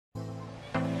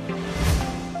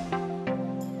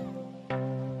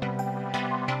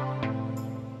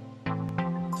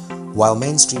While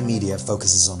mainstream media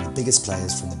focuses on the biggest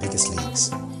players from the biggest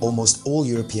leagues, almost all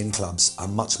European clubs are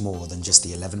much more than just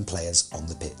the 11 players on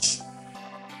the pitch.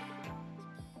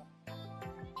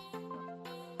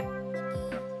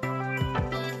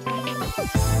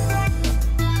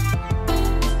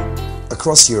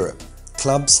 Across Europe,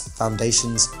 clubs,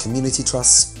 foundations, community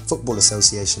trusts, football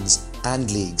associations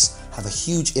and leagues have a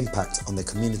huge impact on their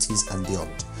communities and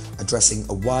beyond, addressing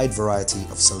a wide variety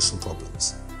of social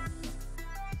problems.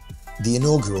 The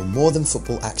inaugural More Than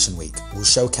Football Action Week will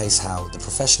showcase how the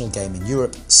professional game in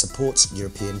Europe supports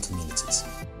European communities.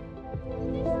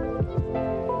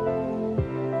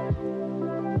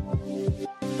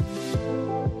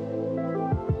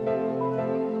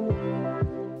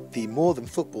 The More Than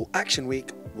Football Action Week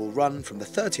will run from the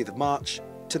 30th of March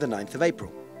to the 9th of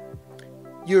April.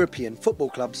 European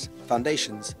football clubs,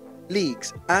 foundations,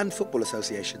 leagues and football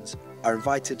associations are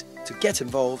invited to get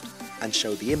involved and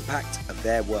show the impact of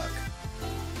their work.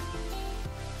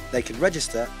 They can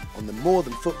register on the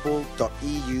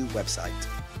morethanfootball.eu website.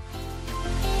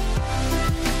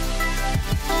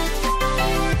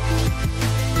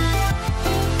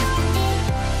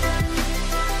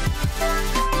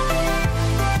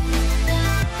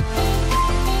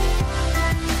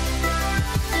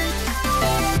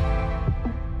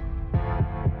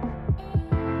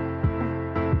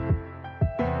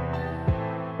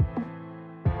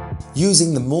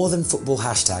 Using the More Than Football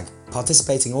hashtag,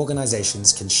 participating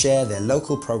organisations can share their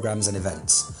local programmes and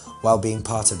events while being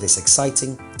part of this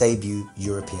exciting debut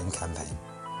European campaign.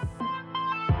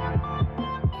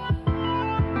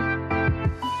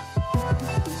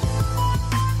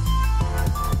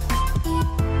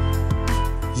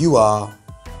 You are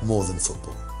more than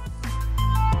football.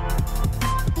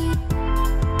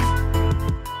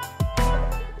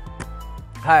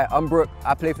 Hi, I'm Brooke.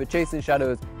 I play for Chasing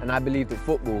Shadows and I believe that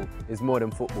football is more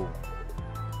than football.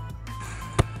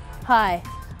 Hi,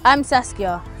 I'm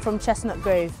Saskia from Chestnut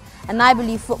Grove and I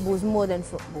believe football is more than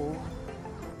football.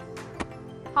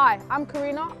 Hi, I'm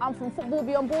Karina. I'm from Football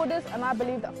Beyond Borders and I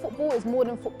believe that football is more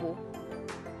than football.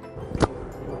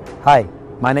 Hi,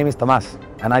 my name is Tomás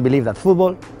and I believe that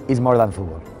football is more than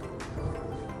football.